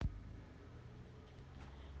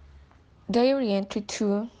Diary entry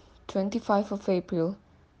 2, 25 of April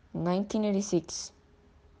 1986.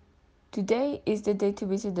 Today is the day to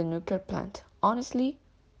visit the nuclear plant. Honestly,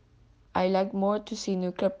 I like more to see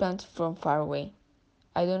nuclear plants from far away.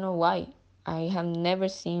 I don't know why. I have never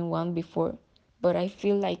seen one before, but I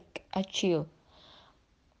feel like a chill.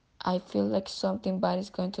 I feel like something bad is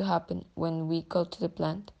going to happen when we go to the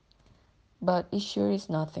plant, but it sure is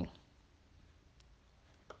nothing.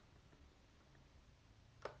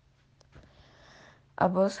 A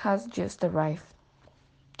bus has just arrived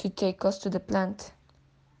to take us to the plant.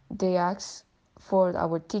 They ask for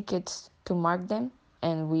our tickets to mark them,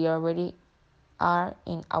 and we already are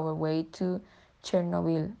in our way to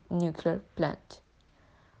Chernobyl nuclear plant.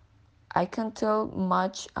 I can't tell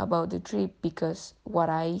much about the trip because what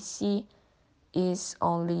I see is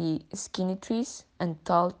only skinny trees and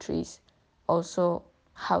tall trees, also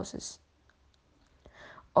houses.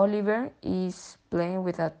 Oliver is playing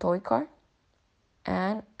with a toy car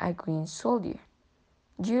and a green soldier.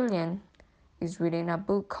 Julian is reading a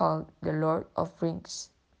book called The Lord of Rings,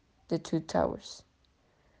 The Two Towers.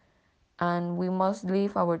 And we must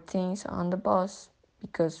leave our things on the bus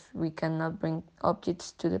because we cannot bring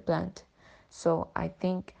objects to the plant. So I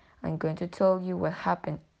think I'm going to tell you what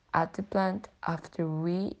happened at the plant after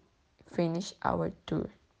we finish our tour.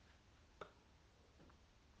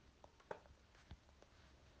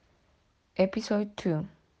 Episode 2,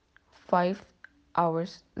 5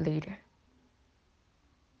 hours later.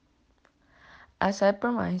 As I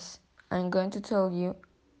promised, I'm going to tell you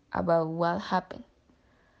about what happened.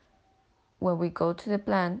 When we go to the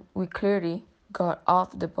plant, we clearly got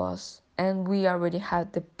off the bus and we already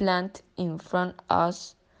had the plant in front of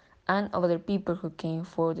us and other people who came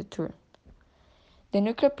for the tour. The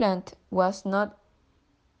nuclear plant was not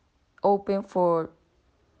open for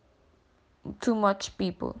too much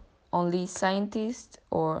people, only scientists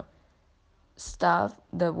or staff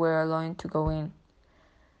that were allowed to go in.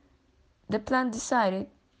 The plant decided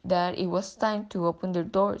that it was time to open their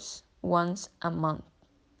doors once a month.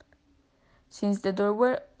 Since the doors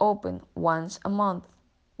were open once a month,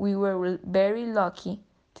 we were very lucky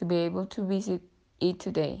to be able to visit it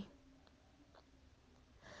today.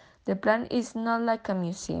 The plant is not like a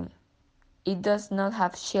museum. It does not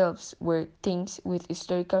have shelves where things with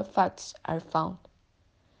historical facts are found.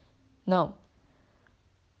 No,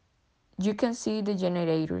 you can see the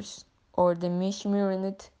generators or the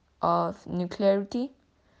measurement of nuclearity.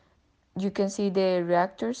 You can see the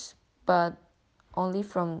reactors, but only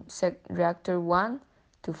from reactor 1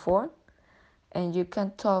 to 4, and you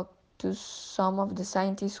can talk to some of the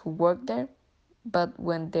scientists who work there, but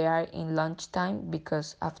when they are in lunchtime,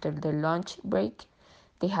 because after the lunch break,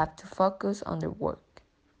 they have to focus on their work.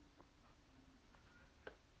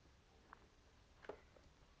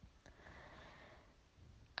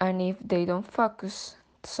 And if they don't focus,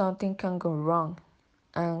 something can go wrong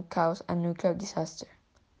and cause a nuclear disaster.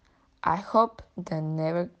 I hope that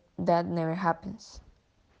never happens.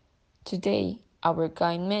 Today, our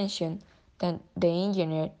guide mentioned that the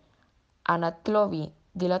engineer Anatoly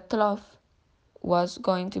Dilatlov was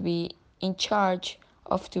going to be in charge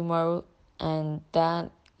of tomorrow and that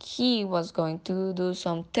he was going to do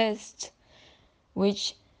some tests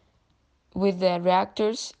which with the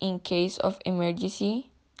reactors in case of emergency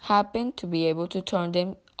happen to be able to turn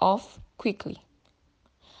them off quickly.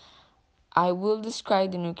 I will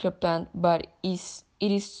describe the nuclear plant, but it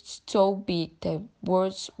is so big that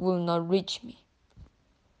words will not reach me.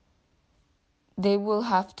 They will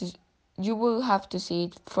have to you will have to see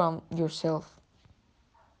it from yourself.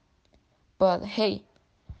 But hey,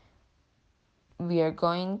 we are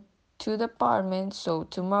going to the apartment, so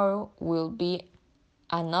tomorrow will be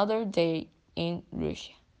another day in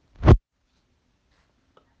Russia.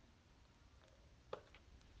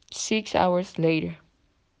 6 hours later.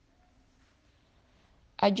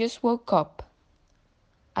 I just woke up.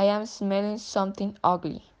 I am smelling something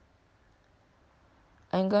ugly.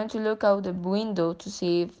 I'm going to look out the window to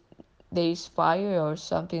see if there is fire or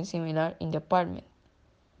something similar in the apartment.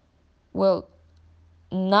 Well,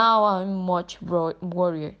 now I'm much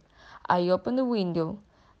worried. I open the window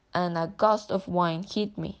and a gust of wine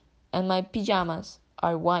hit me, and my pajamas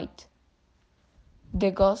are white.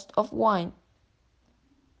 The gust of wine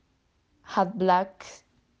had black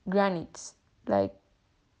granites, like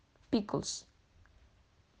pickles,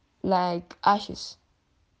 like ashes,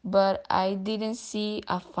 but I didn't see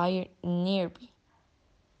a fire near me.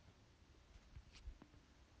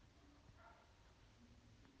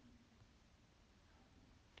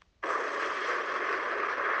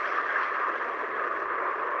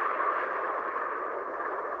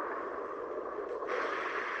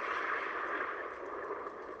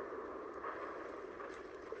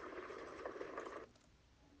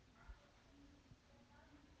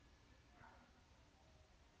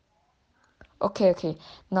 Okay, okay.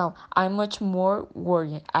 Now I'm much more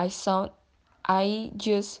worried. I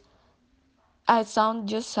just I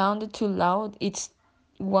just sounded too loud. It's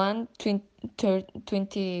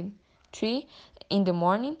 1:23 in the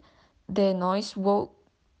morning. The noise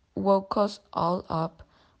woke us all up.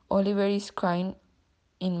 Oliver is crying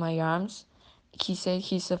in my arms. He said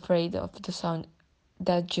he's afraid of the sound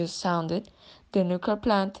that just sounded. The nuclear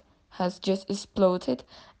plant has just exploded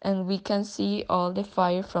and we can see all the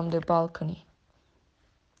fire from the balcony.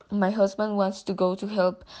 My husband wants to go to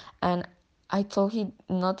help and I told him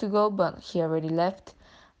not to go, but he already left.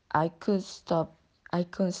 I could stop I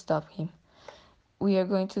couldn't stop him. We are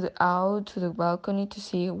going out to the balcony to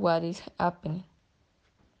see what is happening.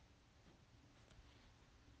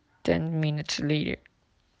 10 minutes later.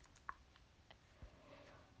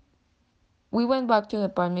 We went back to the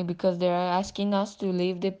apartment because they are asking us to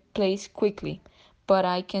leave the place quickly. But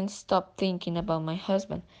I can't stop thinking about my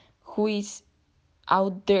husband, who is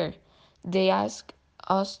out there. They ask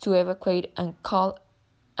us to evacuate and call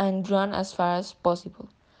and run as far as possible.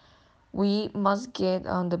 We must get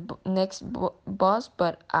on the next bus,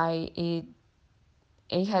 but it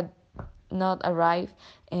had not arrived,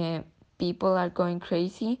 and people are going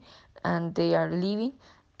crazy and they are leaving,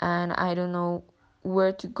 and I don't know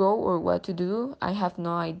where to go or what to do. I have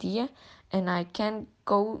no idea, and I can't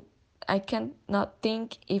not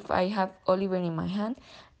think if I have Oliver in my hand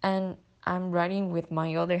and I'm writing with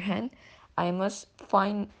my other hand. I must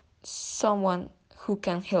find someone who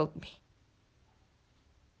can help me.